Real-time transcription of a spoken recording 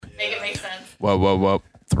Make it make sense. Whoa.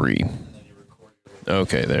 3.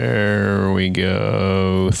 Okay, there we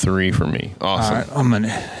go. 3 for me. Awesome. All right, I'm going to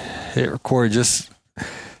hit record just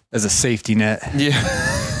as a safety net. Yeah.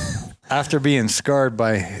 After being scarred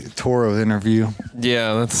by Toro's interview.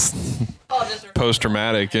 Yeah, that's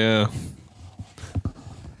post-traumatic, yeah.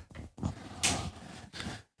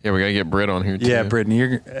 Yeah, we got to get Britt on here, too. Yeah,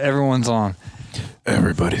 Brittany, everyone's on.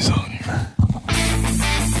 Everybody's on here.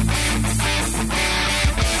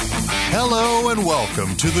 Hello and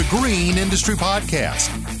welcome to the Green Industry Podcast.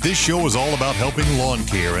 This show is all about helping lawn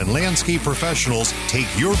care and landscape professionals take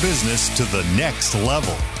your business to the next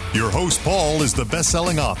level. Your host, Paul, is the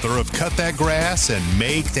best-selling author of Cut That Grass and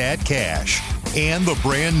Make That Cash and the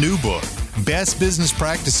brand new book, Best Business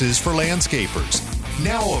Practices for Landscapers,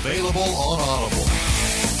 now available on Audible.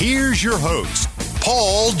 Here's your host,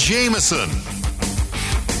 Paul Jameson.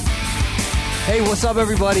 Hey, what's up,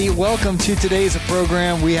 everybody? Welcome to today's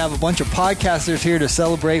program. We have a bunch of podcasters here to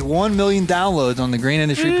celebrate 1 million downloads on the Green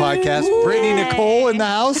Industry Podcast. Brittany Nicole in the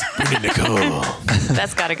house. Brittany Nicole.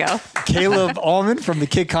 That's got to go. Caleb Allman from the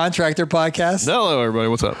Kid Contractor Podcast. Hello, everybody.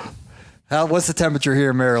 What's up? What's the temperature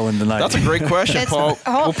here in Maryland tonight? That's a great question, Paul.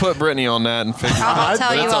 We'll put Brittany on that and figure I'll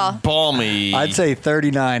tell you That's all. a balmy. I'd say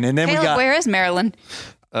 39. And then Caleb, we got... where is Maryland?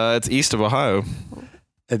 It's east of Ohio.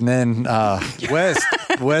 And then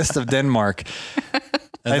west of Denmark.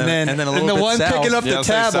 And then a little the bit one south. picking up Yeah, the I'll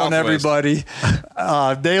say tab on southwest. everybody.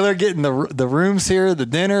 Daler getting the rooms here, the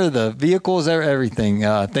dinner, the vehicles, everything.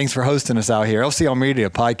 Thanks for hosting us out here. LCL Media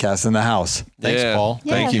Podcast in the house. Thanks, Yeah. Paul.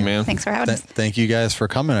 Thank you, man. Thanks for having us. Thank you guys for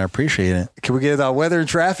coming. I appreciate it. Can we get weather and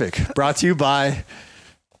traffic? Brought to you by...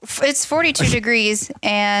 It's 42 degrees,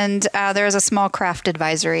 and there is a small craft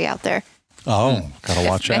advisory out there. Oh, gotta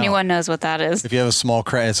watch If out. anyone knows what that is. If you have a small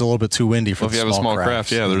craft, it's a little bit too windy for Well, if the you have a small craft,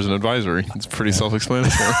 crafts. yeah, there's an advisory. It's pretty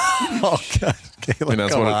self-explanatory. Oh, God. Caleb, I mean,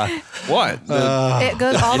 that's come what on. What? It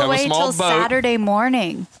goes all You the have a way small till boat. Saturday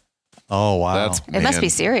morning. Oh, wow. It must be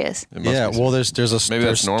serious. It must Yeah, be well, there's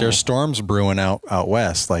normal. storms brewing out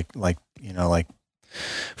west, like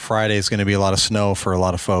Friday's going to be a lot of snow for a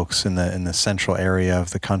lot of folks in the central area of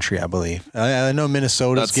the country, I believe. I know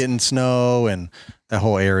Minnesota's getting snow and that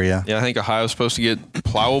whole area. Yeah, I think Ohio's supposed to get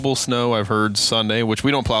plowable snow. I've heard Sunday, which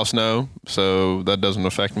we don't plow snow, so that doesn't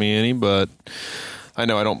affect me any. But I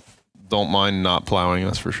know I don't mind not plowing.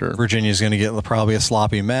 That's for sure. Virginia's going to get probably a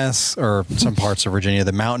sloppy mess, or some parts of Virginia.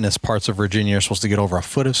 The mountainous parts of Virginia are supposed to get over a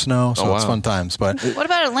foot of snow, so it's wow. fun times. But What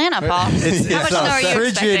about Atlanta, Paul? How much snow are you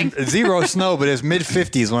expecting? frigid, zero snow, but it's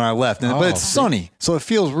mid-50s when I left. But it's sunny, so it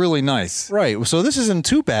feels really nice. right, so this isn't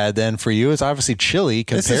too bad then for you. It's obviously chilly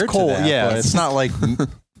compared This is cold, to that. yeah. but it's not like some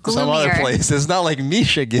other Gloomier. place. It's not like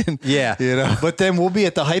Michigan. Yeah. you know. But then we'll be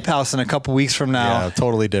at the Hype House in a couple weeks from now. Yeah,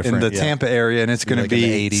 totally different. In the yeah. Tampa area, and it's going to Like in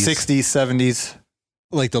be the 80s. 60s, 70s.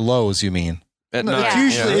 Like the lows, you mean? At No, night,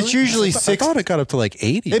 it's usually I 60. thought it got up to like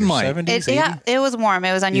 80 It or might. 70s, It was warm.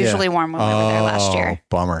 It was unusually warm when we were there last year.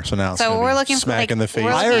 Bummer. So now it's So gonna we're be looking for smack like in the face. we're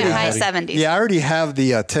I looking already at high had 70s. Yeah, I already have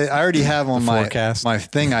I already have on The my forecast. my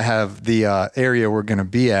thing. I have the area we're going to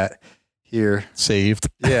be at here. Saved.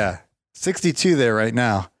 Yeah, 62 there right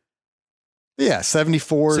now. Yeah,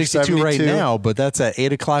 74, 62 72 right now, but that's at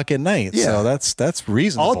 8 o'clock at night. Yeah. So that's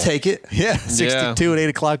reasonable. I'll take it. Yeah, 62 at 8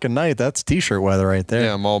 o'clock at night. That's t-shirt weather right there.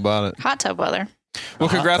 Yeah, I'm all about it. Hot tub weather. Well,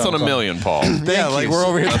 congrats on tubs a on. million, Paul. Yeah, like we're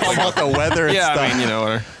over here talking about the weather and Yeah, stuff. I mean, you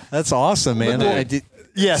know. That's awesome, man. Well,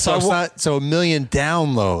 Yeah, So it's not a million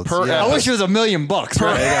downloads. Per yeah. I wish it was $1 million, right?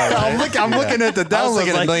 I'm looking at the I was downloads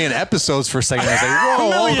thinking like a million episodes for a second. I was like,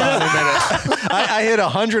 whoa, hold on a minute. I hit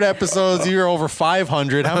 100 episodes. You're over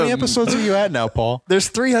 500. How many episodes are you at now, Paul? there's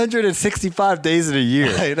 365 days in a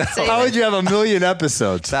year. Right. How would you have 1 million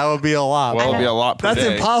episodes? That would be a lot. Well, it'll be a lot per That's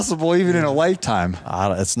day. impossible even in a lifetime.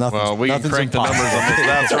 It's nothing. Well, we can nothing's crank the impossible. numbers on this.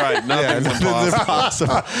 That's right. Nothing's Nothing's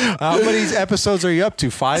impossible. impossible. How many episodes are you up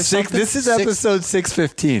to? Five? This is episode 615.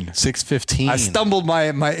 615. I stumbled my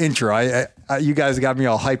intro. I you guys got me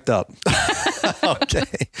all hyped up. Okay.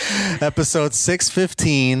 Episode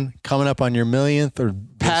 615 coming up on your millionth or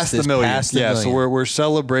Past the million. Past the Yeah, million. so we're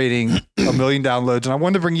celebrating 1 million downloads. And I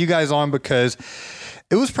wanted to bring you guys on because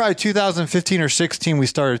it was probably 2015 or 16 we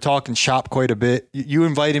started talking shop quite a bit. You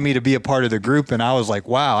invited me to be a part of the group, and I was like,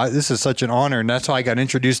 wow, this is such an honor. And that's how I got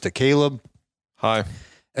introduced to Caleb. Hi.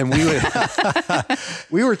 And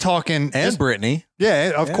we were talking and Brittany.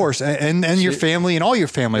 Yeah, of course, and your family and all your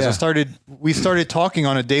families. Yeah. We started talking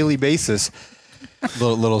on a daily basis.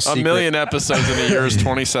 Little A secret. million episodes in a year is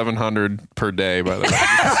 2,700 per day, by the way.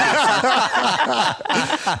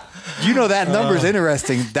 You know, that number's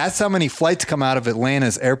interesting. That's how many flights come out of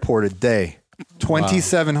Atlanta's airport a day.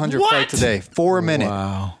 2,700 What? flights a day, 4 a minute.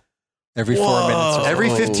 Wow. Every 4 minutes. Or so. Every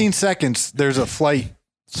 15 seconds, there's a flight.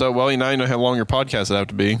 So, well, now you know how long your podcast would have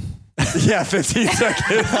to be. Yeah, 15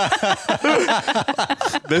 seconds.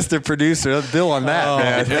 Mr. Producer, bill on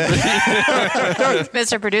that, man.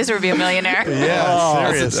 Mr. Producer would be a millionaire.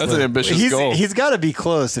 Yeah, seriously. That's an ambitious goal. He's got to be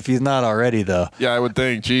close if he's not already, though. Yeah, I would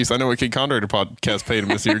think. Jeez, I know what Kid Condor podcast paid him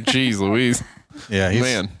this year. Jeez, Louise. Yeah,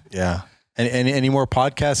 man. Yeah. Any more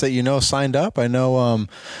podcasts that you know signed up? I know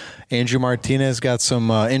Andrew Martinez got some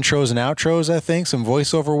intros and outros, I think, some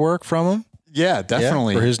voiceover work from him. Yeah,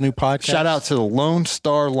 definitely. For his new podcast. Shout out to the Lone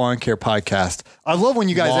Star Lawn Care Podcast. I love when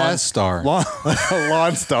you guys ask. Lawn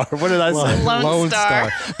Star. What did I say? Lone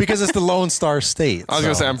Star. Because it's the Lone Star State. I was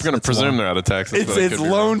going to say, I'm going to presume they're out of Texas. It's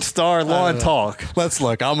Lone Star Lawn Talk. Let's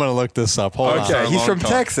look. I'm going to look this up. Hold on. Okay, he's from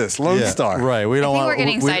Texas. Lone Star. Right. We don't want. We're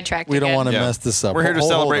getting sidetracked. We don't again. want to mess this up. We're here to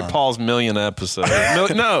celebrate Paul's million episode.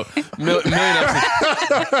 Millionth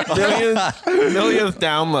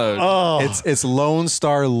download. Oh, it's Lone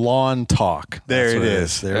Star Lawn Talk. There it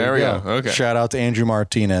is. There we go. Okay. Shout out to Andrew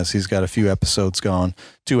Martinez. He's got a few episodes going.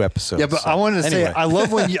 2 episodes. Yeah, but I wanted to say I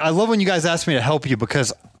love when you guys ask me to help you,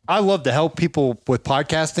 because I love to help people with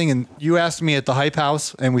podcasting. And you asked me at the Hype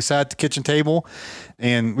House, and we sat at the kitchen table,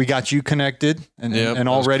 and we got you connected and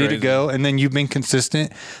all ready to go. And then you've been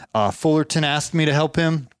consistent. Fullerton asked me to help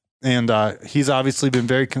him, and he's obviously been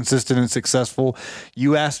very consistent and successful.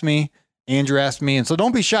 You asked me. Andrew asked me, and so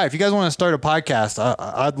don't be shy. If you guys want to start a podcast,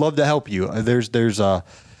 I'd love to help you. It's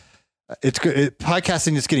good.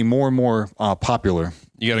 Podcasting is getting more and more popular.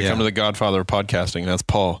 You got to come to the godfather of podcasting. That's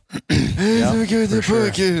Paul. Yeah,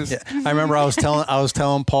 I remember I was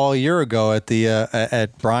telling Paul a year ago at the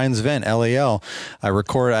at Brian's event, LAL.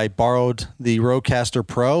 I borrowed the Rodecaster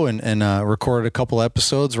Pro and recorded a couple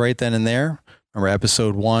episodes right then and there. Remember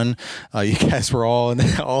episode 1? You guys were all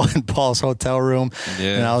in Paul's hotel room,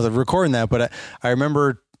 and I was recording that. But I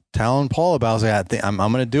remember telling Paul about, I was like, I'm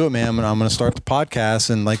going to do it, man. I'm going to start the podcast.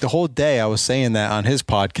 And like the whole day I was saying that on his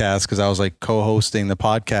podcast, because I was like co-hosting the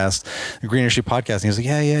podcast, the Green Industry Podcast. And he was like,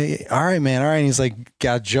 yeah. All right, man. All right. And he's like,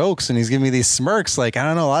 got jokes, and he's giving me these smirks. Like, I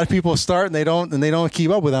don't know. A lot of people start and they don't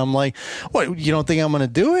keep up with it. I'm like, what? You don't think I'm going to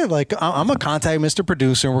do it? Like, I'm going to contact Mr.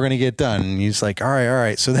 Producer and we're going to get done. And he's like, all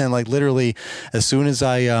right. So then like literally as soon as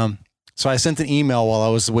so I sent an email while I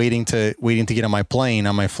was waiting to get on my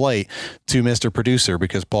flight to Mr. Producer,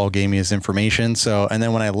 because Paul gave me his information. So, and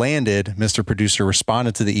then when I landed, Mr. Producer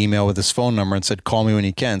responded to the email with his phone number and said, call me when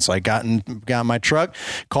you can. So I got in my truck,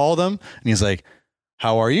 called him, and he's like,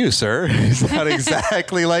 how are you, sir? He's not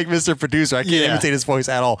exactly like Mr. Producer. I can't imitate his voice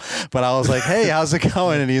at all. But I was like, hey, how's it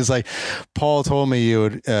going? And he was like, Paul told me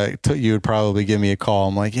you would probably give me a call.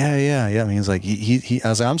 I'm like, yeah. And he's like, I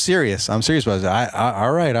was like, I'm serious about it.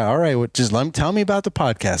 All right. Well, just tell me about the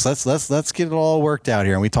podcast. Let's get it all worked out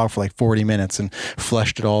here. And we talked for like 40 minutes and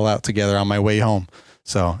fleshed it all out together on my way home.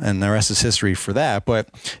 So, and the rest is history for that. But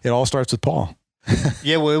it all starts with Paul.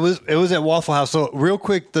 Yeah, well, it was at Waffle House. So real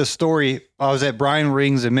quick, the story, I was at Brian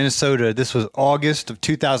Rings in Minnesota. This was August of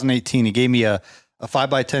 2018. He gave me a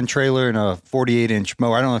 5x10 trailer and a 48-inch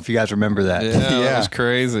mower. I don't know if you guys remember that. Yeah. That was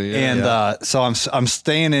crazy. Yeah. And so I'm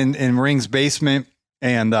staying in Rings' basement,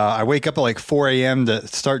 and I wake up at like 4 a.m. to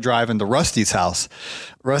start driving to Rusty's house.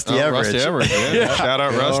 Rusty Everett. Yeah. Shout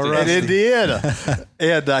out Rusty. In Indiana.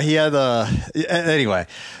 And he had anyway.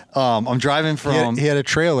 I'm driving from. He had a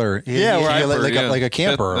trailer. He had like a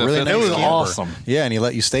camper. It was awesome. Yeah, and he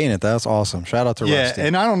let you stay in it. That's awesome. Shout out to Rusty. Yeah,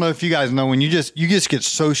 and I don't know if you guys know, when you just get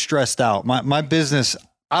so stressed out. My business,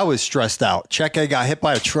 I was stressed out. Cheque got hit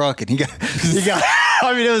by a truck, and he got.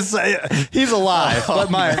 I mean, he's alive, but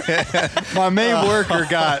my main worker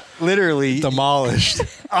got literally demolished.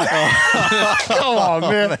 Come on,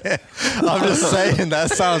 man. I'm just saying, that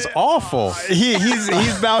sounds awful.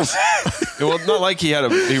 He's bounced. Well, it's not like he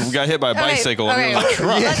got hit by a bicycle. Okay.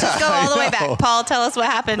 Let's just go all the way back. Paul, tell us what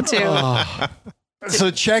happened to. So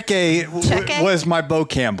Cheque was my Bo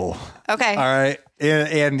Campbell. Okay. All right,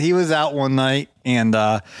 and he was out one night, and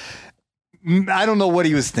I don't know what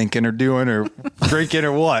he was thinking or doing or drinking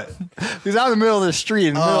or what. He was out in the middle of the street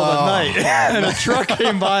in the middle of the night, and a truck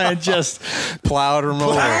came by and just plowed him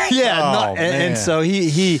over. Yeah, and so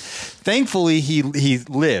he thankfully he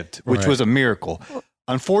lived, which was a miracle.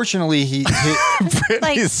 Unfortunately, he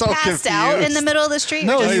like he's so passed confused. Out in the middle of the street.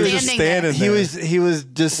 No, or he just was standing standing there? there. He was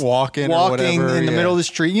just walking in the middle of the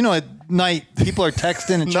street. You know, at night people are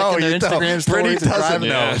texting and checking their Instagram stories. Brittany doesn't know.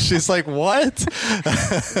 Yeah. She's like, what?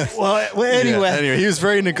 well, anyway, he was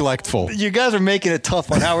very neglectful. You guys are making it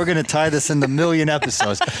tough on how we're going to tie this into 1,000,000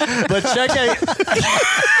 episodes. But Cheque.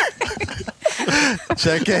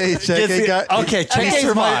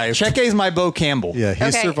 Cheke's my Bo Campbell. Yeah,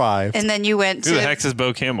 he survived. And then you went Who to the heck is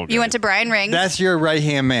Bo Campbell? you went to Brian Ring. That's your right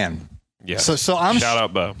hand man. Yeah. So I'm shout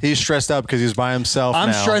out Bo. He's stressed out because he's by himself.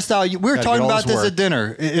 I'm now. stressed out. We were Gotta talking get all about his this work. at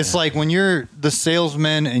dinner. It's like when you're the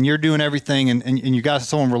salesman and you're doing everything and you got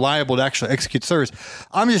someone reliable to actually execute service.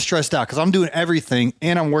 I'm just stressed out because I'm doing everything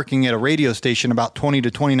and I'm working at a radio station about 20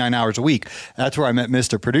 to 29 hours a week. That's where I met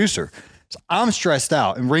Mr. Producer. So I'm stressed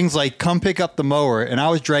out, and Ring's like, come pick up the mower, and I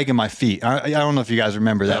was dragging my feet. I don't know if you guys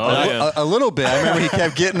remember that. But A little bit. I remember he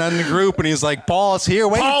kept getting on the group, and he's like, Paul, it's here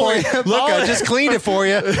waiting for you. Look, I just cleaned it for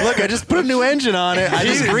you. Look, I just put a new engine on it. I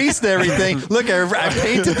just greased everything. Look, I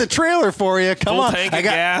painted the trailer for you. Come Full on. tank I of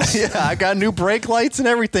got gas. Yeah, I got new brake lights and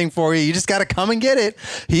everything for you. You just got to come and get it.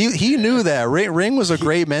 He knew that. Ring was a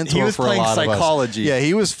great mentor he was for a playing lot psychology. of us. Yeah,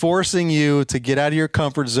 he was forcing you to get out of your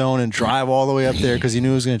comfort zone and drive all the way up there because he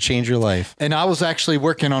knew it was going to change your life. And I was actually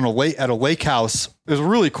working on at a lake house. It was a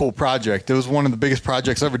really cool project. It was one of the biggest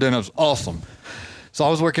projects I've ever done. It was awesome. So I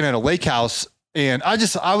was working at a lake house, and I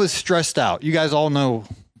was stressed out. You guys all know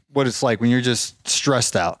what it's like when you're just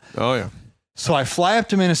stressed out. Oh yeah. So I fly up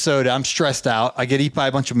to Minnesota. I'm stressed out. I get eaten by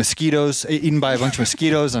a bunch of mosquitoes,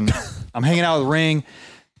 and I'm hanging out with Ring,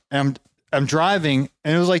 and I'm driving,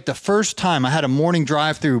 and it was like the first time I had a morning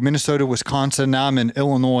drive through Minnesota, Wisconsin. Now I'm in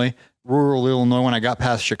Illinois, rural Illinois. When I got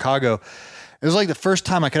past Chicago, it was like the first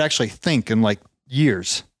time I could actually think in like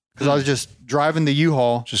years, because I was just driving the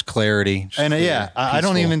U-Haul. Just clarity. And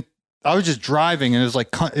I was just driving, and it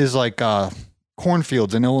was like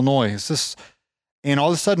cornfields in Illinois. It's just, and all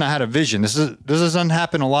of a sudden I had a vision. This doesn't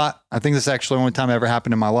happen a lot. I think this is actually the only time it ever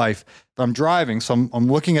happened in my life. But I'm driving, so I'm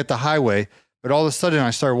looking at the highway, but all of a sudden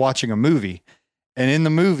I started watching a movie, and in the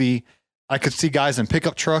movie I could see guys in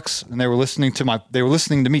pickup trucks, and they were listening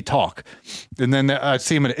to me talk. And then I'd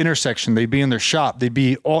see them at an intersection. They'd be in their shop. They'd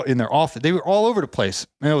be all in their office. They were all over the place.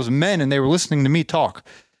 And it was men, and they were listening to me talk.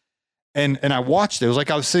 And I watched it. It was like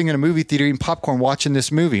I was sitting in a movie theater eating popcorn, watching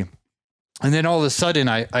this movie. And then all of a sudden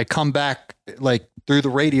I come back like through the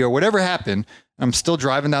radio or whatever happened. I'm still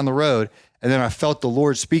driving down the road. And then I felt the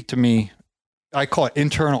Lord speak to me. I call it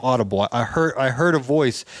internal audible. I heard a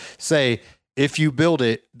voice say, if you build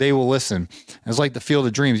it, they will listen. It's like the Field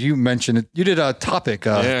of Dreams. You mentioned it. You did a topic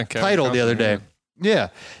title the other day. Yeah.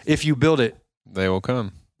 If you build it, they will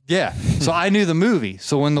come. Yeah. So I knew the movie.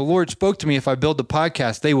 So when the Lord spoke to me, if I build the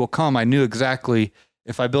podcast, they will come. I knew exactly,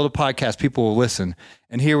 if I build a podcast, people will listen.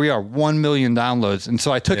 And here we are, 1 million downloads. And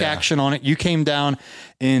so I took action on it. You came down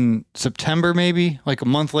in September, maybe like a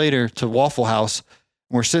month later, to Waffle House.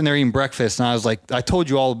 We're sitting there eating breakfast. And I was like, I told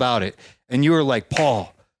you all about it. And you were like,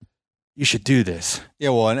 Paul, you should do this. Yeah,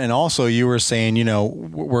 well, and also you were saying,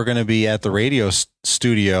 we're going to be at the radio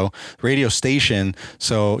station.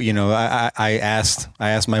 So, I asked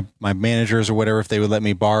my managers or whatever if they would let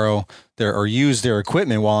me borrow or use their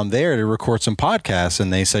equipment while I'm there to record some podcasts,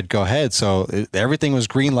 and they said go ahead. So everything was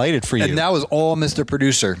green lighted for you. And that was all Mr.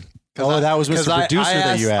 Producer. That was Mr. Producer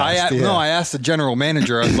that you asked. No, I asked the general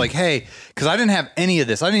manager. I was like, hey, because I didn't have any of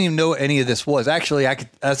this. I didn't even know what any of this was. Actually,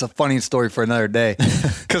 that's a funny story for another day.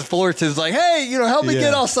 Because Fullerton's like, hey, help me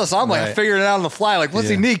get all stuff. So I'm like figuring it out on the fly. Like, what's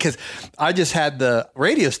he need? Because I just had the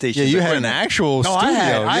radio station. Yeah, you had an actual studio.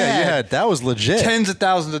 I had that was legit. Tens of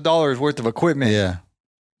thousands of dollars worth of equipment. Yeah.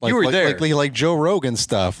 You were there. Like Joe Rogan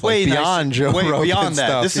stuff. Way beyond Joe Rogan beyond that.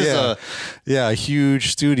 stuff. This is a huge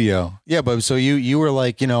studio. Yeah, but so you were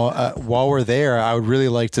like, while we're there, I would really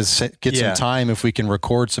like to get some time if we can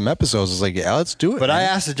record some episodes. I was like, yeah, let's do it. But I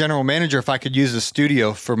asked the general manager if I could use the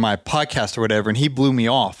studio for my podcast or whatever, and he blew me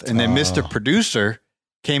off. And then Mr. Producer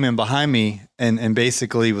came in behind me and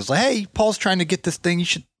basically was like, hey, Paul's trying to get this thing. You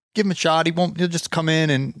should give him a shot. He'll just come in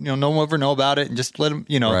and, no one will ever know about it and just let him,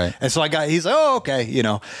 Right. And so he's like, oh, okay,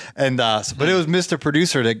 and, but it was Mr.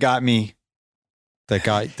 Producer that got me. That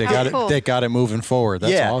got it moving forward.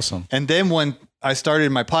 That's awesome. And then when I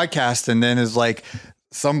started my podcast, and then is like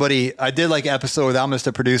I did like an episode without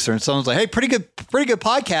Mr. Producer, and someone's like, hey, pretty good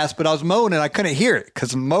podcast, but I was mowing and I couldn't hear it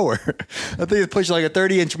because of the mower. I think it pushed like a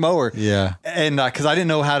 30-inch mower. Yeah. And because I didn't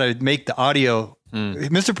know how to make the audio.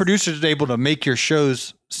 Mr. Producer is able to make your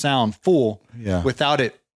shows sound full without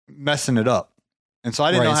it messing it up. And so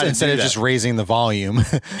I didn't know how to instead do of that. just raising the volume.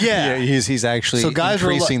 Yeah. He's actually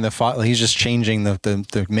increasing the file. He's just changing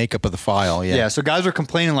the makeup of the file. Yeah. Yeah. So guys were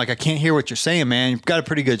complaining like, I can't hear what you're saying, man. You've got a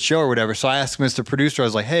pretty good show or whatever. So I asked Mr. Producer, I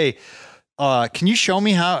was like, hey, can you show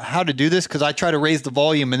me how to do this? Because I try to raise the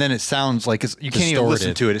volume and then it sounds like you can't even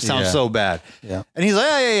listen to it. It sounds so bad. Yeah. And he's like,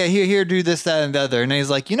 yeah, here, do this, that, and the other. And he's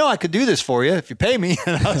like, I could do this for you if you pay me.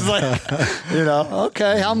 And I was like,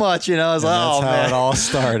 okay, how much? I was like, that's how it all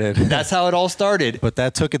started. That's how it all started. But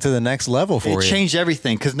that took it to the next level for you. It changed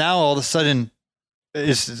everything because now all of a sudden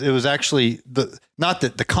it was actually not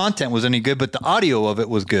that the content was any good, but the audio of it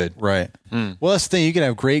was good. Right. Well, that's the thing. You can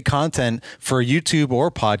have great content for YouTube or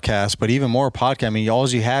podcast, but even more podcast. I mean, all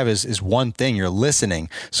you have is one thing. You're listening.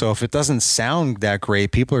 So if it doesn't sound that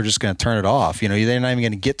great, people are just going to turn it off. They're not even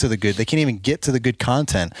going to get to the good. They can't even get to the good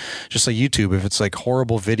content. Just like YouTube, if it's like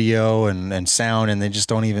horrible video and sound, and they just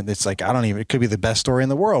don't even. It's like it could be the best story in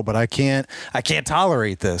the world, but I can't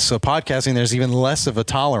tolerate this. So podcasting, there's even less of a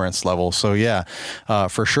tolerance level. So yeah,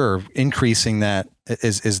 for sure, increasing that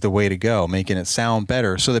is the way to go, making it sound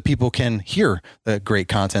better so that people can hear the great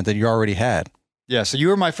content that you already had. Yeah. So you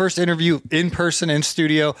were my first interview in person in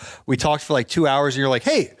studio. We talked for like 2 hours and you're like,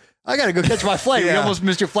 hey, I got to go catch my flight. We almost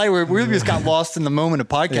missed your flight. We really just got lost in the moment of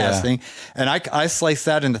podcasting. Yeah. And I sliced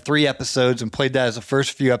that into 3 episodes and played that as the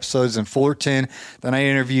first few episodes in Fullerton. Then I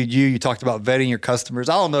interviewed you. You talked about vetting your customers.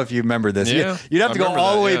 I don't know if you remember this. Yeah, you'd have to go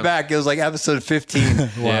all the way back. It was like episode 15. Wow.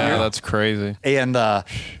 Yeah, that's crazy.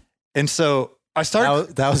 And so I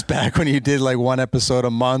started. That was back when you did like 1 episode a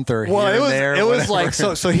month or here and there. It was like,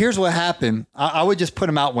 so here's what happened. I would just put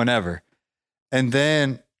them out whenever. And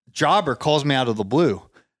then Jobber calls me out of the blue.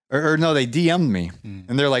 Or no, they DM'd me.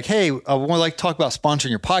 And they're like, hey, I would like to talk about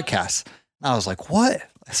sponsoring your podcast. And I was like, what?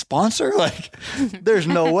 A sponsor? Like, there's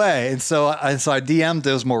no way. And so I DM'd,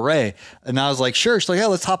 it was Moray. And I was like, sure. She's like, yeah,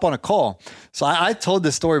 let's hop on a call. So I told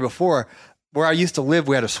this story before. Where I used to live,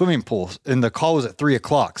 we had a swimming pool, and the call was at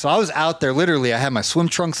 3:00. So I was out there, literally, I had my swim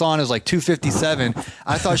trunks on. It was like 2:57.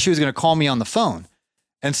 I thought she was going to call me on the phone.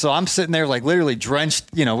 And so I'm sitting there like literally drenched,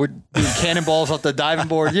 we're doing cannonballs off the diving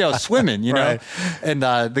board, swimming, Right. And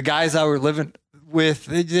the guys I were living with,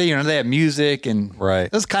 they had music and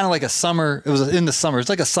it was kind of like a summer. It was in the summer. It's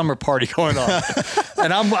like a summer party going on.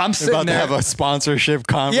 And I'm sitting about there. To have a sponsorship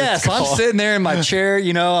conference. Yeah, so I'm sitting there in my chair,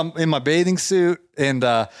 I'm in my bathing suit, and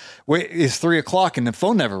it's 3:00 and the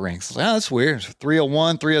phone never rings. I was like, that's weird. It's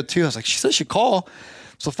 3:01, 3:02. I was like, she said she'd call.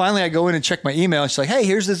 So finally I go in and check my email and she's like, hey,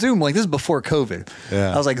 here's the Zoom link. This is before COVID.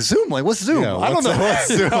 Yeah. I was like, Zoom link? What's Zoom? Yeah, I don't know what's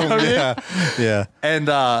Zoom. Yeah. And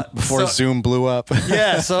before Zoom blew up.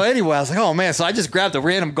 Yeah. So anyway, I was like, oh man. So I just grabbed a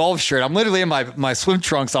random golf shirt. I'm literally in my swim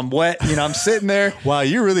trunks. I'm wet. I'm sitting there. Wow,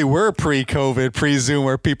 you really were pre-COVID, pre-Zoom,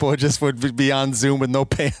 where people would be on Zoom with no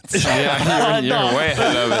pants. Yeah, you're way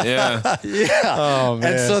ahead of it. Yeah. Yeah. Oh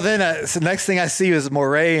man. And so then the next thing I see is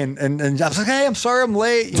Moray and I was like, hey, I'm sorry I'm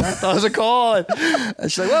late. I thought it was a call.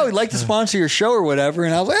 And she's like, well, we'd like to sponsor your show or whatever.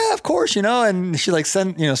 And I was like, yeah, of course, And she like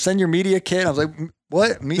send your media kit. And I was like,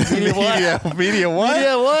 what? Media what? Media what?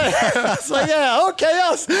 Media what? I was like, yeah, okay,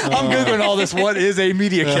 yes. I'm Googling all this. What is a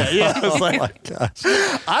media kit? Yeah. I was like, my gosh.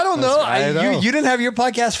 I don't know. You didn't have your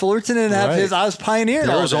podcast. Fullerton didn't have his. I was pioneering.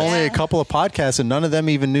 There was only a couple of podcasts and none of them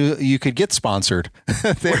even knew you could get sponsored.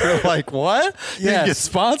 They were like, what? You get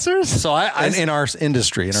sponsors? So in our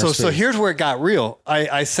industry. So here's where it got real.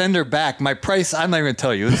 I send her back. My price, I'm not even going to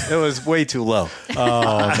tell you. It was way too low.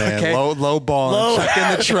 Oh, man. Okay. Low ball. Check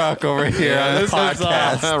in the truck over here on the podcast.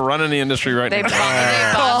 Running the industry right now. They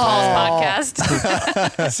bought Paul's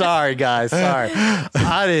podcast. Sorry, guys. Sorry.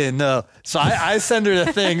 I didn't know. So I send her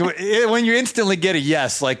the thing. When you instantly get a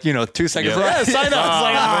yes, like, 2 seconds later, yeah, sign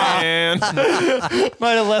up. Man.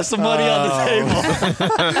 Might have left some money on the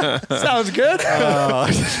table. Sounds good.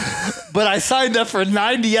 But I signed up for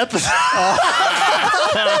 90 episodes.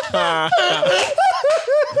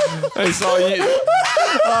 They saw you.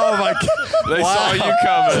 Oh my God. They saw you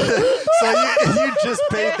coming. So you just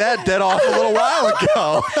paid that debt off a little while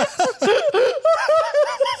ago.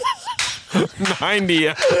 90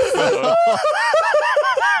 episodes.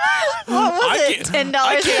 What was it? $10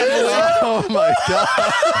 Oh my God.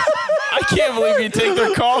 I can't believe you take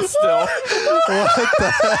their call still. What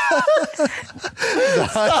the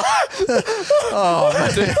Oh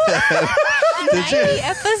man. Did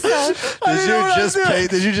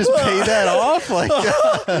you just pay that off? Like,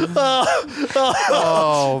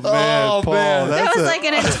 oh man, Paul, man. That was like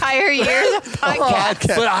an entire year's of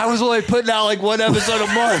podcast. But I was only putting out like 1 episode a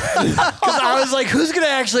month because I was like, who's gonna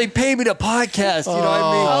actually pay me to podcast? You know what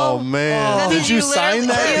I mean? Oh man, did you sign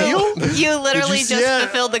that deal? You literally just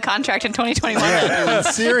fulfilled the contract in 2021. Yeah,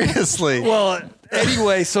 seriously. Well.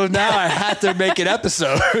 Anyway, so now I had to make an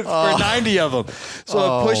episode for 90 of them.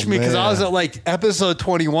 So it pushed me because I was at like episode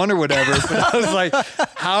 21 or whatever. But I was like,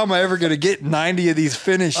 how am I ever going to get 90 of these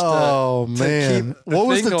finished? Oh, man. What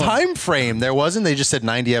was the going. time frame? There wasn't. They just said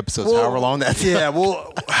 90 episodes, however long that. Yeah,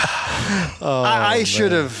 well, I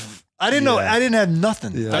should have. I didn't know. I didn't have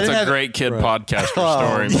nothing. Yeah. That's a great kid podcaster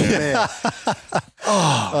story, man.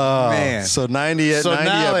 Man. So 90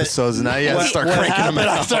 episodes, and now you have to start cranking them out.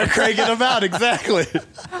 I start cranking them out, exactly.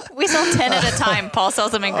 We sell 10 at a time. Paul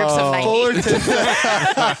sells them in groups of 90.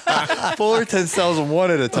 Fullerton sells them one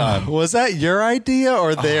at a time. Was that your idea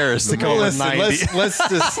or theirs to go with 90? Let's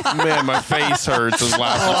just... Man, my face hurts as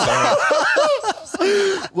laughing.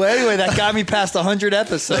 Well, anyway, that got me past 100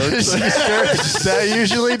 episodes. That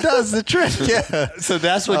usually does the trick. Yeah. So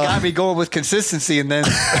that's what got me going with consistency, and then...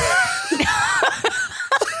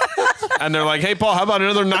 And they're like, hey, Paul, how about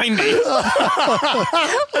another 90? We'll do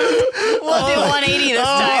 180 this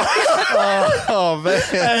time. Oh, man.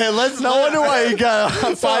 Hey, no wonder why you got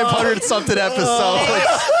 500 something episodes.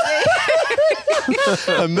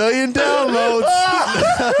 1 million downloads.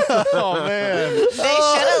 Oh, man. They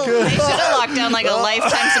should have locked down like a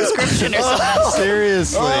lifetime subscription or something.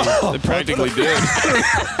 Seriously. They practically did.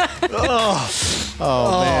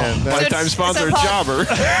 Oh, man. Lifetime sponsor, Jobber.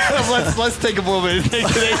 let's take a moment and take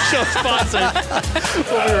today's show sponsor.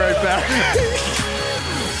 We'll be right back.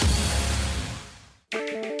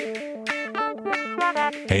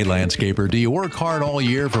 Hey, landscaper, do you work hard all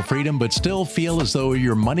year for freedom but still feel as though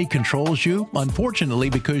your money controls you? Unfortunately,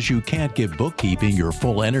 because you can't give bookkeeping your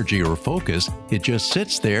full energy or focus, it just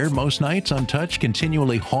sits there most nights untouched,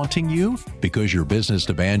 continually haunting you? Because your business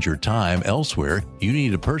demands your time elsewhere, you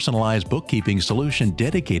need a personalized bookkeeping solution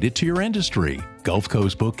dedicated to your industry. Gulf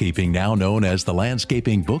Coast Bookkeeping, now known as the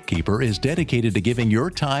Landscaping Bookkeeper, is dedicated to giving your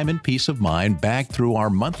time and peace of mind back through our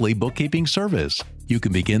monthly bookkeeping service. You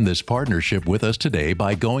can begin this partnership with us today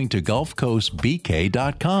by going to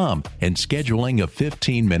GulfCoastBK.com and scheduling a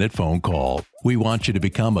 15-minute phone call. We want you to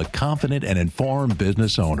become a confident and informed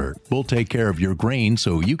business owner. We'll take care of your grain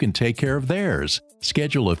so you can take care of theirs.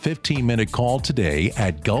 Schedule a 15-minute call today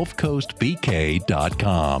at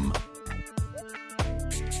GulfCoastBK.com.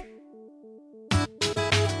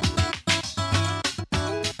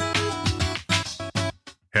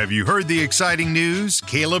 Have you heard the exciting news?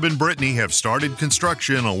 Caleb and Brittany have started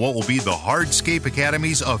construction on what will be the Hardscape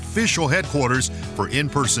Academy's official headquarters for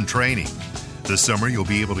in-person training. This summer, you'll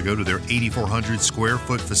be able to go to their 8,400 square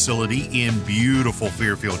foot facility in beautiful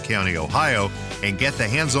Fairfield County, Ohio, and get the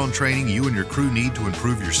hands-on training you and your crew need to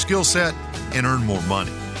improve your skill set and earn more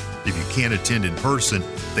money. If you can't attend in person,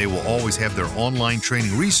 they will always have their online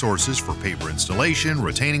training resources for paper installation,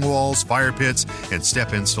 retaining walls, fire pits, and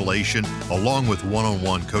step installation, along with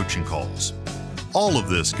one-on-one coaching calls. All of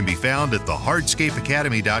this can be found at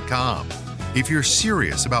thehardscapeacademy.com. If you're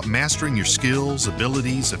serious about mastering your skills,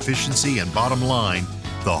 abilities, efficiency, and bottom line,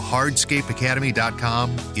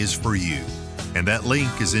 thehardscapeacademy.com is for you. And that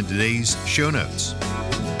link is in today's show notes.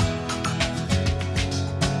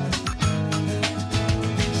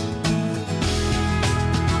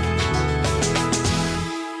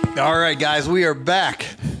 All right, guys, we are back.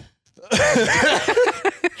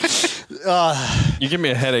 You give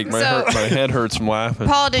me a headache. My head hurts from laughing.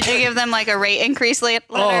 Paul, did you give them like a rate increase letter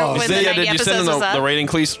when the 90 did you send episodes them was up? the rate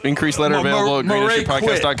increase letter available at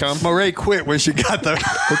greenindustrypodcast.com? Murray quit when she got the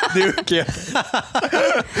new kid.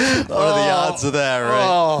 What are the odds of that, right?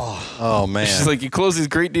 Oh, man. She's like, you close these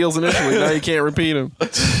great deals initially, now you can't repeat them.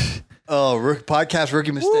 Podcast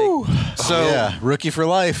rookie mistake. So yeah, rookie for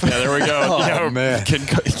life. Yeah, there we go. Man. Kid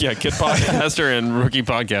podcaster and rookie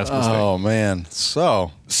podcast mistake. Oh, man.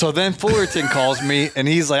 So then Fullerton calls me, and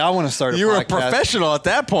he's like, I want to start a podcast. You were a professional at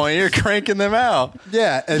that point. You're cranking them out.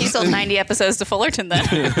 Yeah. You sold 90 episodes to Fullerton then.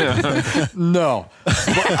 No.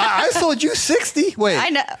 I sold you 60. Wait. I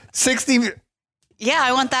know. 60. Yeah,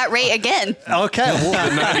 I want that rate again. Okay.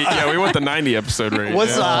 Well, We want the 90 episode rate.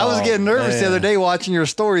 I was getting nervous the other day watching your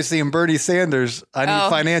story, seeing Bernie Sanders. I need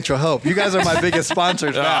financial help. You guys are my biggest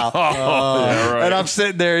sponsors now. Yeah, right. And I'm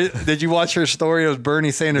sitting there. Did you watch her story? It was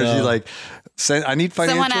Bernie Sanders. He's like, I need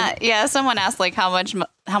financial. Someone asked like how much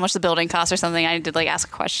the building costs or something. I did like ask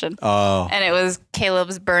a question. Oh. And it was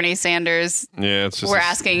Caleb's Bernie Sanders. Yeah, it's just. We're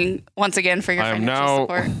asking once again for your financial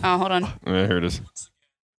support. Oh, hold on. Yeah, here it is.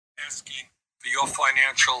 Asking for your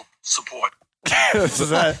financial support. So it's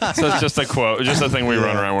just a quote, just a thing we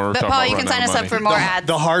run around when we're But talking Paul, about you can sign us up for more ads.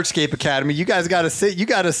 The Hardscape Academy. You guys got to sit. You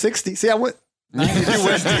got a 60. See, I went.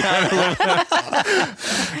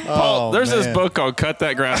 Paul, there's this book called Cut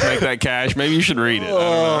That Grass, Make That Cash. Maybe you should read it. I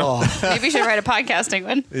don't know. Maybe you should write a podcasting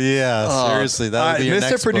one. Yeah, seriously. That would be your Mr.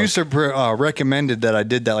 next Producer recommended that I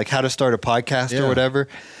did that, like how to start a podcast or whatever.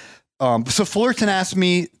 So Fullerton asked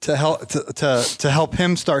me to help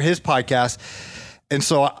him start his podcast. And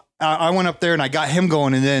so I went up there and I got him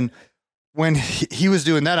going. And then when he was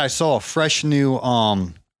doing that, I saw a fresh new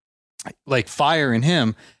like fire in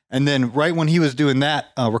him. And then right when he was doing that,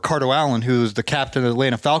 Ricardo Allen, who was the captain of the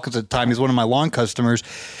Atlanta Falcons at the time, he's one of my lawn customers.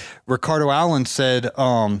 Ricardo Allen said,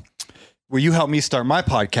 will you help me start my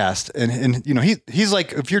podcast? And you know, he's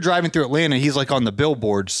like, if you're driving through Atlanta, he's like on the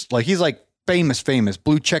billboards. Like he's like famous,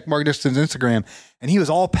 blue check mark distance Instagram. And he was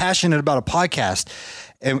all passionate about a podcast.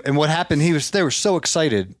 And what happened, they were so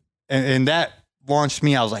excited. And that launched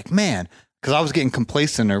me. I was like, man, because I was getting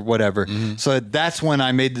complacent or whatever. Mm-hmm. So that's when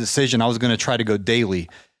I made the decision I was going to try to go daily.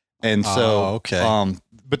 And so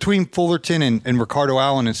between Fullerton and Ricardo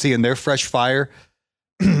Allen and seeing their fresh fire,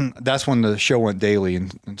 that's when the show went daily.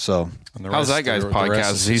 And so how's that guy's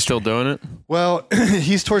podcast? Is he still doing it? Well,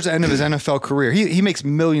 he's towards the end of his NFL career. He makes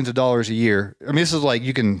millions of dollars a year. I mean, this is like,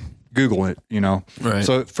 you can Google it, you know? Right.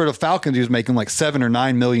 So for the Falcons, he was making like $7 or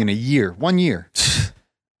 $9 million a year, 1 year.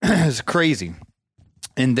 It's crazy.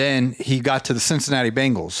 And then he got to the Cincinnati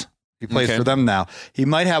Bengals. He plays for them now. He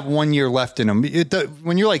might have 1 year left in him.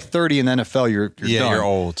 When you're like 30 in the NFL, you're done. You're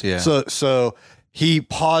old. Yeah. So he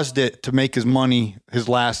paused it to make his money, his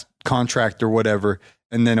last contract or whatever,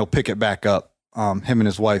 and then he'll pick it back up. Him and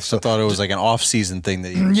his wife. So I thought it was like an off-season thing that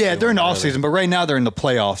he was during the off-season, but right now they're in the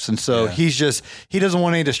playoffs, and so he doesn't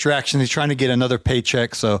want any distractions. He's trying to get another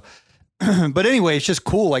paycheck. So. But anyway, it's just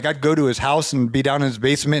cool. Like I'd go to his house and be down in his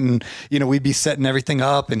basement and, you know, we'd be setting everything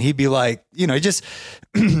up and he'd be like, you know, it just,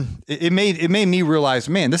 it made me realize,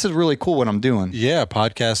 man, this is really cool what I'm doing. Yeah.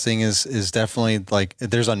 Podcasting is definitely like,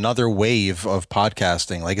 there's another wave of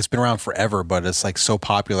podcasting. Like it's been around forever, but it's like so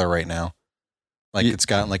popular right now. Like it's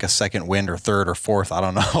gotten like a second wind or third or fourth. I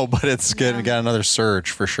don't know, but it's got another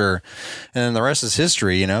surge for sure. And then the rest is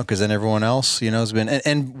history, you know, because then everyone else, you know, has been,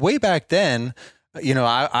 and way back then, you know,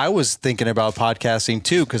 I was thinking about podcasting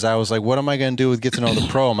too, because I was like, what am I going to do with Get to Know the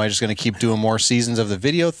Pro? Am I just going to keep doing more seasons of the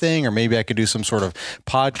video thing? Or maybe I could do some sort of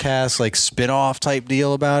podcast, like spin-off type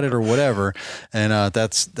deal about it or whatever. And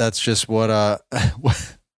that's just what... I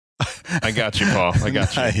got you, Paul. I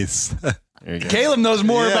got you. Nice. You Caleb knows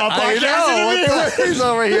more about podcasting. He's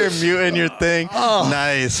over here muting your thing. Oh.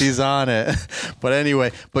 Nice. He's on it. But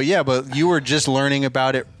anyway, but you were just learning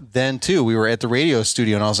about it then too. We were at the radio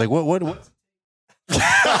studio and I was like, what?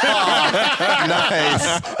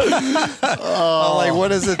 Nice. I'm like, what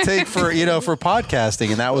does it take for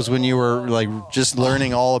podcasting? And that was when you were like just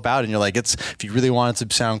learning all about it. And you're like, if you really want it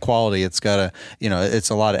to sound quality, it's gotta, it's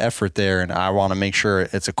a lot of effort there. And I want to make sure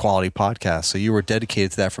it's a quality podcast. So you were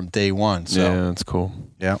dedicated to that from day one. So yeah, that's cool.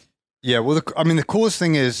 Yeah. Yeah. Well, the coolest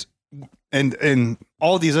thing is, and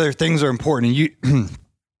all these other things are important. And you,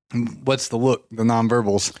 what's the look? The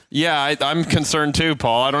nonverbals. Yeah, I'm concerned too,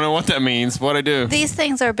 Paul. I don't know what that means. What I do? These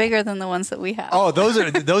things are bigger than the ones that we have. Oh, those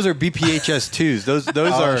are BPHS 2s.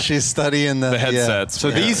 Those are. She's studying the headsets.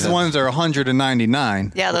 So these ones are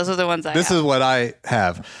 $199. Yeah, those are the ones I have. This is what I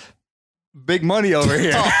have. Big money over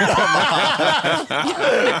here.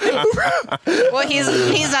 Well,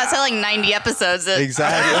 he's not selling 90 episodes at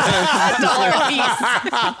exactly $1 a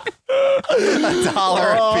piece. $1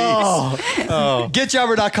 a piece. Oh.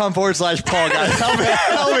 GetJobber.com /Paul, guys. Help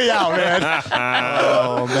me out, man.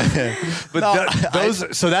 Oh, man.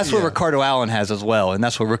 But so that's what Ricardo Allen has as well, and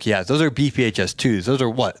that's what Rookie has. Those are BPHS 2s. Those are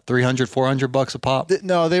what, $300, $400 a pop?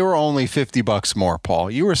 No, they were only $50 more, Paul.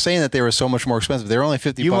 You were saying that they were so much more expensive. They were only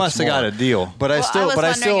 $50 You must have more. got a deal. But I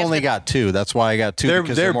still only got 2. That's why I got 2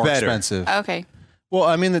 because they're more better. expensive. Okay. Well,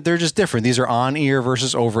 I mean, they're just different. These are on ear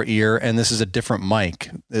versus over ear, and this is a different mic.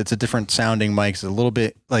 It's a different sounding mic. It's a little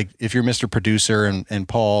bit like if you're Mr. Producer and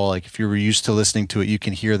Paul, like if you were used to listening to it, you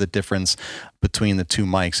can hear the difference between the two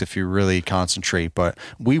mics if you really concentrate. But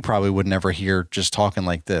we probably would never hear just talking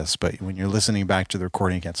like this. But when you're listening back to the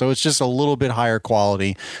recording again, so it's just a little bit higher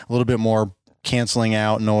quality, a little bit more canceling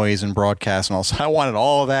out noise and broadcast and all. So I wanted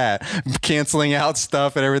all of that, canceling out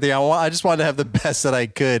stuff and everything. I just wanted to have the best that I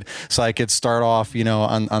could so I could start off,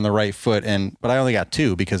 on the right foot. But I only got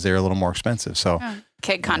 2 because they're a little more expensive. So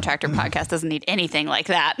Kid Contractor Podcast doesn't need anything like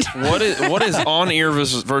that. What is on ear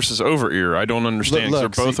versus over ear? I don't understand.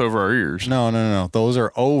 Look, they're both over our ears. No. Those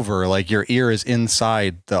are over. Like your ear is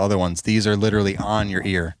inside the other ones. These are literally on your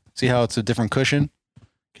ear. See how it's a different cushion?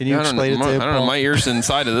 Can you explain it to him? I don't know. My ear's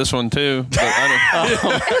inside of this one too. But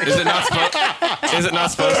is it not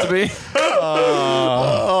supposed to be?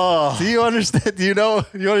 Do you understand? Do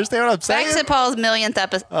you understand what I'm saying? Back to Paul's millionth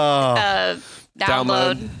episode.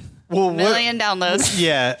 Download. Well, Million downloads.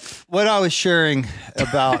 Yeah. What I was sharing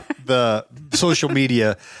about the social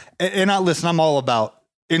media, and listen, I'm all about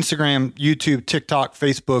Instagram, YouTube, TikTok,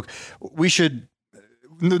 Facebook. We should,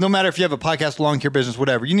 no matter if you have a podcast, lawn care business,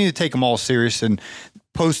 whatever, you need to take them all serious and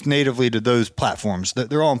post natively to those platforms.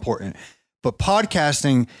 They're all important. But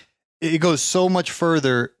podcasting, it goes so much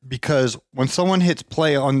further, because when someone hits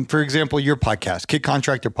play on, for example, your podcast, Kid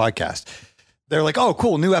Contractor Podcast, they're like, oh,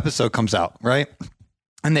 cool, new episode comes out, right?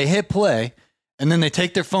 And they hit play, and then they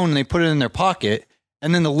take their phone and they put it in their pocket,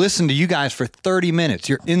 and then they'll listen to you guys for 30 minutes.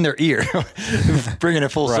 You're in their ear, bringing it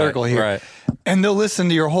full circle here. Right. And they'll listen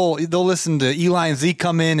to they'll listen to Eli and Z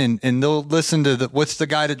come in, and they'll listen to what's the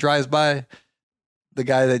guy that drives by? The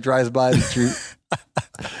guy that drives by the street.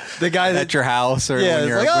 The guy at your house, or when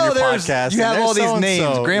you're, like, when you're podcasting. You have all these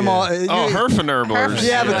names, Grandma. Yeah. Herfenerblers.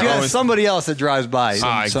 Yeah, but you have somebody else that drives by.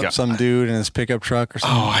 Some dude in his pickup truck or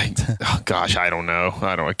something. Gosh, I don't know.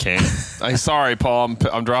 I can't. Sorry, Paul.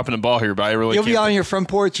 I'm dropping the ball here, but I really You'll can't. be on your front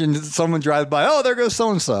porch and someone drives by. Oh, there goes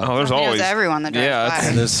so and so. Oh, there's always everyone that drives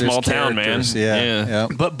by. There's small town, man. Yeah.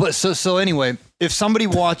 But so anyway, if somebody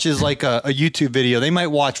watches like a YouTube video, they might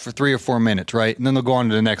watch for 3 or 4 minutes, right? And then they'll go on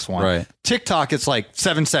to the next one. Right. TikTok, it's like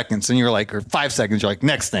 7 seconds, and you're like, or 5 seconds, you're like,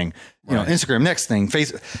 next thing. You know, Instagram, next thing.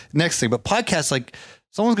 Facebook, next thing. But podcasts, like,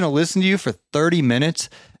 someone's going to listen to you for 30 minutes.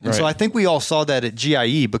 And so I think we all saw that at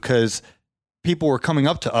GIE, because people were coming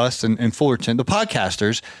up to us in Fullerton, the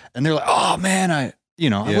podcasters, and they're like, oh man, I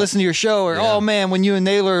listened to your show, or oh man, when you and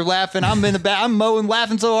Naylor are laughing, I'm in the back, I'm mowing,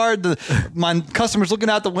 laughing so hard, my customer's looking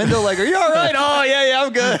out the window like, are you all right? Oh yeah,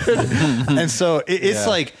 I'm good. And so it's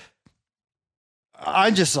like,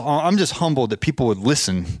 I'm just humbled that people would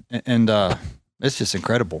listen, and it's just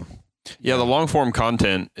incredible. Yeah, the long form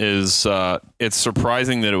content is it's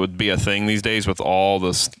surprising that it would be a thing these days with all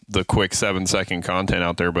the quick 7-second content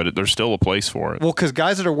out there, but there's still a place for it. Well, because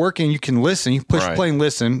guys that are working, you can listen, you push play and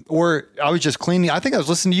listen. Or I was just cleaning. I think I was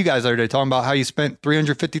listening to you guys the other day talking about how you spent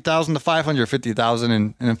 $350,000 to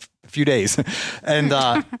 $550,000 in a few days, and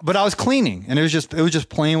but I was cleaning, and it was just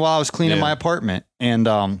playing while I was cleaning my apartment. And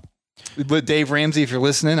with Dave Ramsey, if you're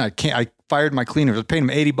listening, I fired my cleaner. I was paying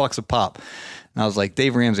him $80 a pop. And I was like,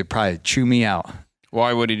 Dave Ramsey probably chew me out.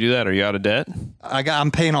 Why would he do that? Are you out of debt? I'm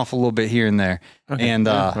paying off a little bit here and there. Okay. And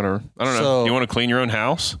whatever. I don't know. You want to clean your own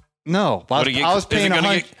house? No, I was paying.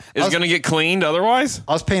 Is it going to get cleaned otherwise?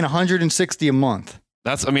 I was paying $160 a month.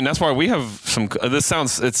 That's why we have some. It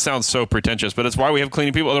sounds so pretentious, but it's why we have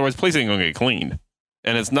cleaning people. Otherwise, place ain't going to get cleaned.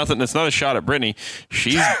 And it's nothing. It's not a shot at Brittany.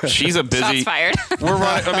 She's a busy. Shots fired. We're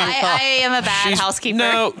running. I am a bad housekeeper.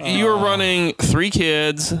 No, you're running 3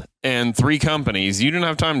 kids and 3 companies. You don't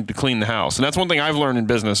have time to clean the house, and that's one thing I've learned in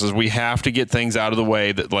business is we have to get things out of the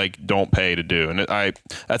way that like don't pay to do. And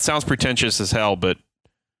that sounds pretentious as hell, but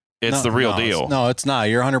it's the real deal. It's not.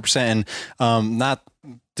 You're 100%. And not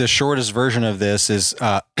the shortest version of this is.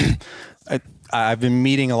 I've been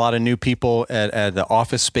meeting a lot of new people at the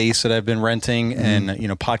office space that I've been renting, and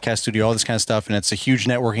podcast studio, all this kind of stuff. And it's a huge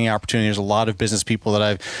networking opportunity. There's a lot of business people that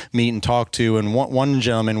I've meet and talked to. And one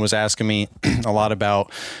gentleman was asking me a lot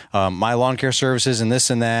about my lawn care services and this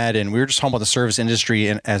and that. And we were just talking about the service industry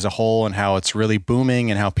as a whole and how it's really booming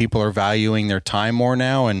and how people are valuing their time more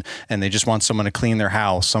now. And they just want someone to clean their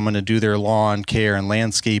house, someone to do their lawn care and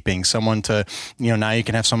landscaping, someone to, now you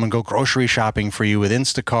can have someone go grocery shopping for you with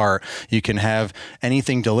Instacart. You can have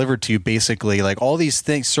anything delivered to you, basically, like all these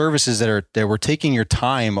things, services that were taking your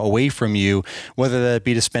time away from you, whether that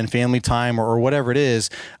be to spend family time or whatever it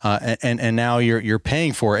is, and now you're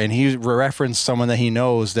paying for it. And he referenced someone that he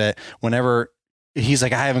knows that whenever he's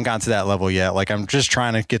like, I haven't gotten to that level yet. Like, I'm just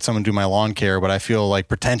trying to get someone to do my lawn care, but I feel like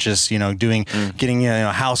pretentious, getting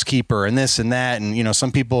a housekeeper and this and that. And,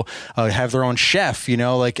 some people have their own chef,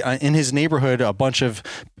 like in his neighborhood, a bunch of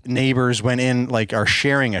neighbors went in, like, are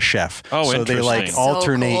sharing a chef. Oh, so they like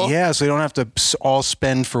alternate. So cool. Yeah. So they don't have to all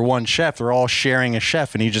spend for one chef. They're all sharing a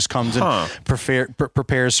chef, and he just comes and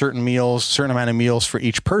prepares certain amount of meals for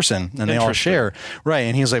each person, and they all share. Right.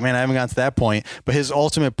 And he was like, man, I haven't gotten to that point. But his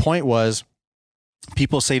ultimate point was,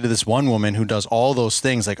 people say to this one woman who does all those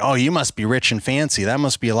things like, oh, you must be rich and fancy. That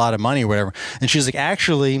must be a lot of money or whatever. And she's like,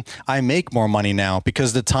 actually, I make more money now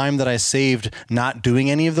because the time that I saved not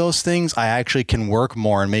doing any of those things, I actually can work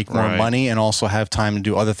more and make more money and also have time to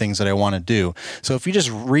do other things that I want to do. So if you just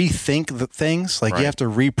rethink the things, like you have to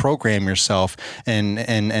reprogram yourself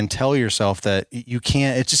and tell yourself that you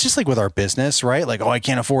can't, it's just like with our business, right? Like, oh, I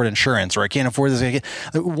can't afford insurance or I can't afford this.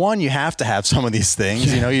 One, you have to have some of these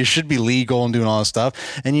things, you know, you should be legal and doing all this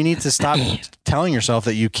stuff. And you need to stop telling yourself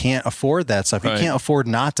that you can't afford that stuff. You can't afford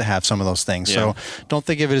not to have some of those things. So don't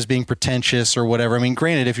think of it as being pretentious or whatever. I mean,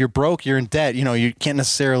 granted, if you're broke, you're in debt, you know, you can't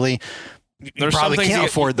necessarily... There's some things you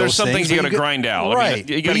afford. There's some things you got to grind out. Right, I mean,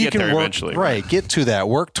 you got to get there eventually. Right, get to that.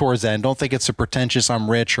 Work towards that, and don't think it's a pretentious. I'm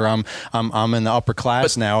rich or I'm in the upper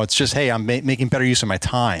class now. It's just, hey, I'm making better use of my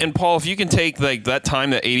time. And Paul, if you can take like that time,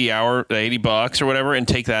 that $80 or whatever, and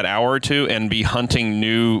take that hour or two and be hunting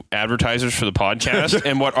new advertisers for the podcast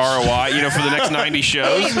and what ROI, you know, for the next 90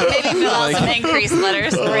 shows. Maybe fill out some increased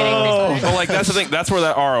letters. Well, like that's the thing. That's where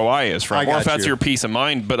that ROI is from. Or if that's your peace of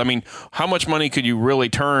mind. But I mean, how much money could you really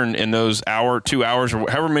turn in those hour, 2 hours, or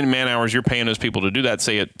however many man hours you're paying those people to do that?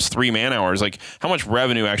 Say it's 3 man hours. Like, how much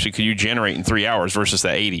revenue actually could you generate in 3 hours versus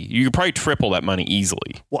that 80? You could probably triple that money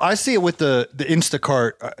easily. Well, I see it with the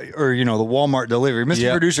Instacart or, you know, the Walmart delivery. Mr.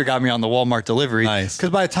 Producer got me on the Walmart delivery. Nice.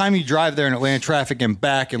 Because by the time you drive there in Atlanta traffic and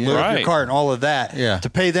back and load up your cart and all of that, to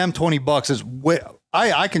pay them $20 is way,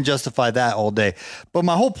 I can justify that all day. But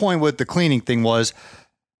my whole point with the cleaning thing was,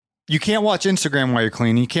 you can't watch Instagram while you're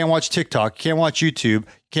cleaning. You can't watch TikTok. You can't watch YouTube.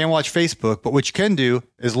 You can't watch Facebook. But what you can do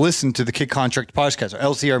is listen to the Kid Contract Podcast or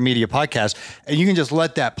LCR Media Podcast, and you can just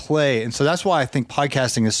let that play. And so that's why I think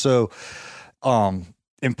podcasting is so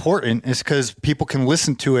important, is because people can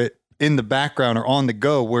listen to it in the background or on the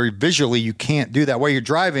go, where visually you can't do that. While you're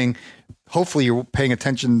driving, hopefully you're paying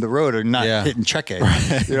attention to the road or not hitting check A,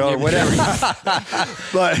 you know, or whatever.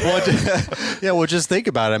 Well, just think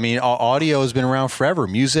about it. I mean, audio has been around forever.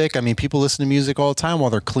 Music, I mean, people listen to music all the time while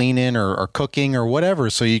they're cleaning or cooking or whatever.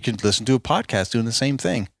 So you can listen to a podcast doing the same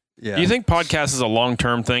thing. Yeah. Do you think podcast is a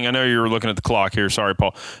long-term thing? I know you were looking at the clock here. Sorry,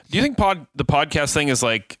 Paul. Do you think the podcast thing is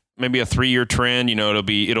like maybe a 3-year trend? You know,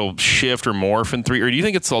 it'll shift or morph in 3, or do you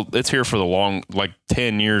think it's here for the long, like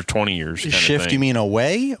 10 years, 20 years? Shift? You mean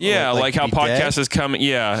away? Yeah, like how podcast is coming.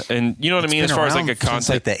 Yeah, and you know what I mean as far as like a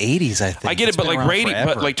concept. Like the 80s, I think. I get it, but like radio,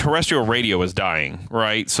 but like terrestrial radio is dying,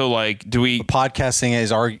 right? So like, podcasting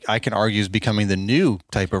is I can argue is becoming the new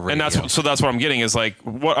type of radio. And that's what I'm getting is like,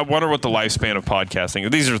 I wonder what the lifespan of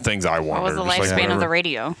podcasting. These are things I wonder. What was the lifespan of the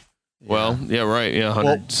radio? Well, yeah, right. Yeah,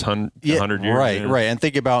 100 years. Right. And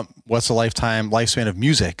think about what's the lifespan of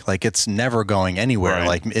music. Like, it's never going anywhere. Right.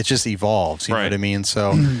 Like, it just evolves. You know what I mean?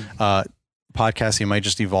 So, podcasting might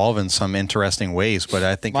just evolve in some interesting ways, but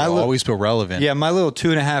I think it'll always feel relevant. Yeah, my little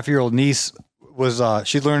 2.5-year-old niece was,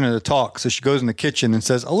 she's learning to talk. So she goes in the kitchen and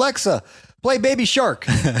says, "Alexa, play Baby Shark."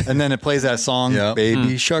 And then it plays that song,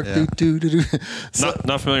 Baby Shark, do.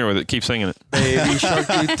 Not familiar with it. Keep singing it. Baby Shark,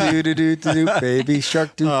 do. Baby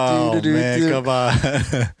Shark, do. Man, come on.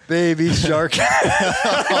 Baby Shark.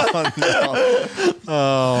 Oh, no.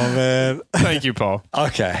 Oh, man. Thank you, Paul.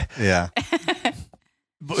 Okay. Yeah.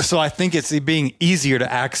 So I think it's being easier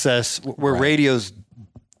to access where radio's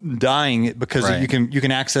dying because you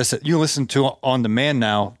can access it. You listen to on demand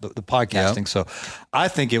now, the podcasting. Yep. So I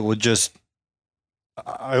think it will just,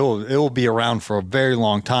 it will be around for a very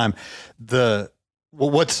long time.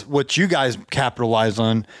 What you guys capitalize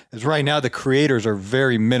on is right now the creators are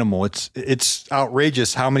very minimal. It's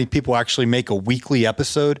outrageous how many people actually make a weekly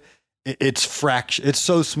episode. It's fraction. It's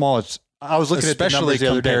so small. I was looking at the numbers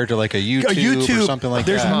the other day. Compared to like a YouTube or something like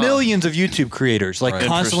that. There's millions of YouTube creators like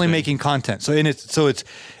constantly making content. So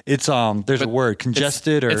there's a word,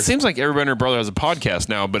 congested, or it seems like everybody and their brother has a podcast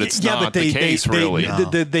now, but it's not the case really.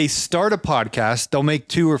 They start a podcast, they'll make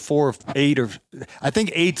 2 or 4 or 8 or I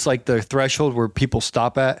think 8's like the threshold where people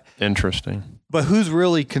stop at. Interesting. But who's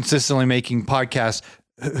really consistently making podcasts?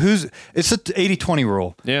 It's an 80-20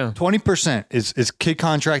 rule. Yeah. 20% is Kid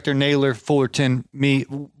Contractor, Naylor, Fullerton, me,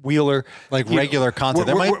 Wheeler. Like regular content.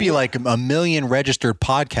 There might be like a million registered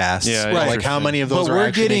podcasts. Yeah, right. Like how many of those are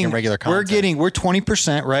actually making regular content? We're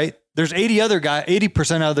 20%, right? There's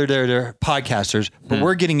 80% out there that are podcasters, but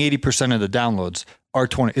we're getting 80% of the downloads are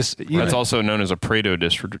 20. That's also known as a Pareto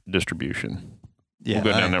distribution. Yeah.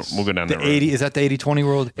 We'll go down there. 80, is that the 80-20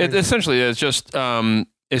 rule? It essentially is just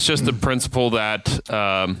the principle that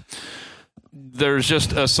there's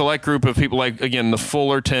just a select group of people, like, again, the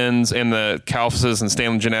Fullertons and the Kalfuses and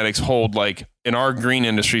Stanley Genetics hold, like, in our green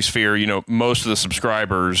industry sphere, you know, most of the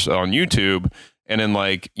subscribers on YouTube, and then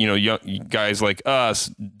like young guys like us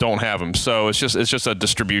don't have them. So it's just a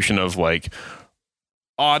distribution of like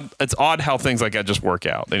odd. It's odd how things like that just work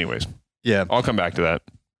out. Anyways, Yeah. I'll come back to that.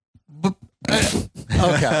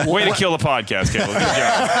 Okay. Way to kill the podcast, Caleb. Good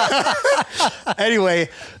job. Anyway,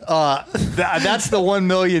 that's the 1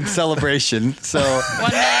 million celebration. So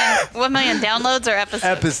 1 million downloads or episodes?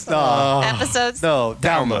 Episodes? No,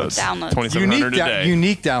 downloads. 2,700 a day.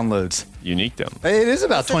 Unique downloads. Unique downloads. It is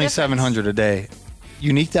about What's the 2,700 a day.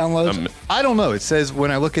 Unique downloads? I don't know. It says when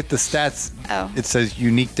I look at the stats, it says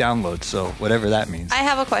unique downloads. So whatever that means. I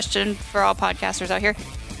have a question for all podcasters out here.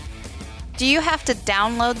 Do you have to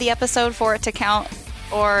download the episode for it to count,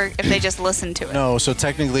 or if they just listen to it? No, so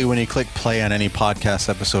technically when you click play on any podcast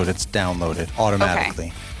episode, it's downloaded automatically.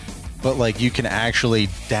 Okay. But like you can actually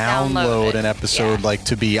download an episode like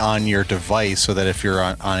to be on your device so that if you're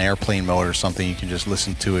on airplane mode or something, you can just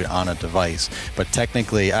listen to it on a device. But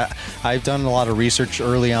technically, I've done a lot of research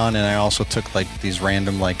early on, and I also took like these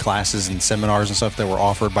random like classes and seminars and stuff that were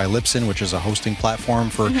offered by Libsyn, which is a hosting platform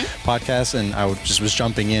for podcasts. And I was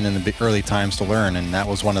jumping in the early times to learn. And that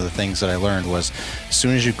was one of the things that I learned was as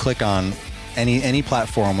soon as you click on any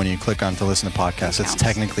platform, when you click on to listen to podcasts, it's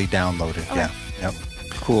technically downloaded. Okay. Yeah. Yep.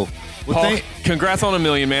 Cool. Well, Paul, congrats on 1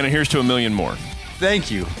 million, man, and here's to 1 million more. Thank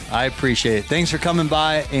you. I appreciate it. Thanks for coming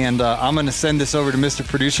by, and I'm going to send this over to Mr.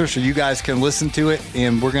 Producer so you guys can listen to it,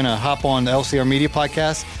 and we're going to hop on the LCR Media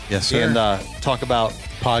Podcast. Yes, sir. And talk about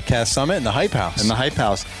Podcast Summit and the Hype House. And the Hype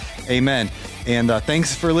House. Amen. And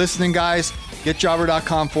thanks for listening, guys.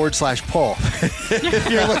 GetJobber.com/Paul.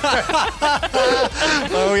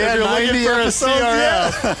 Oh, yeah, 90 for a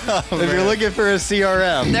CRM. If you're looking for a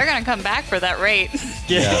CRM. They're going to come back for that rate.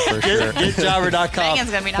 Yeah, for sure.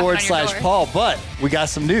 GetJobber.com/Paul. But we got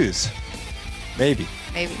some news. Maybe.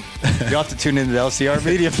 Maybe. You'll have to tune into the LCR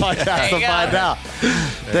Media Podcast to find out.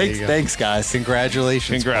 Thanks, guys.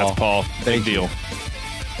 Congratulations, Congrats, Paul. Big deal.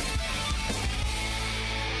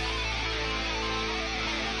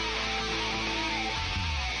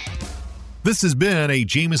 This has been a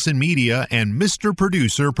Jameson Media and Mr.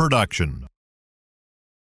 Producer production.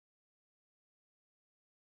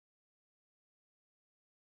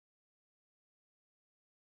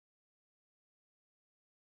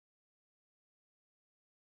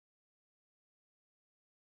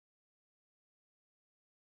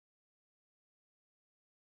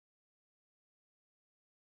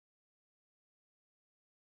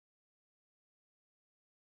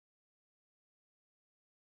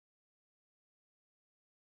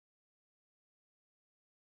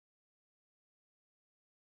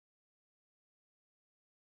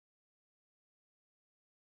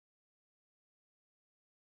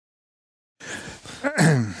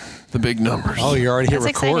 The big numbers. Oh, you already hit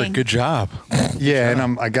That's record. exciting. Good job. Yeah,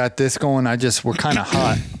 and I got this going. We're kind of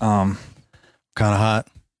hot. Kind of hot.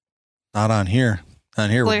 Not on here. On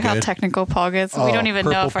here, Look we're how good. technical Paul gets. We don't even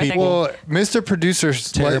know purple if our people. technical. Well, Mr. Producer's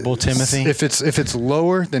Terrible Timothy. If it's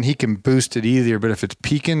lower, then he can boost it easier. But if it's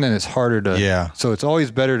peaking, then it's harder to. Yeah. So it's always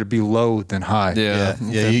better to be low than high. Yeah.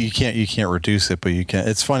 Yeah, you can't reduce it, but you can.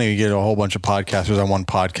 It's funny, you get a whole bunch of podcasters on one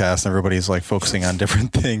podcast, and everybody's like focusing on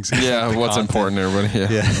different things. Yeah, The what's content. important,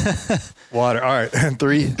 everybody? Yeah. Water. All right.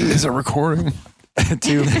 3, Is it recording?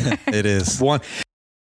 2, It is. 1.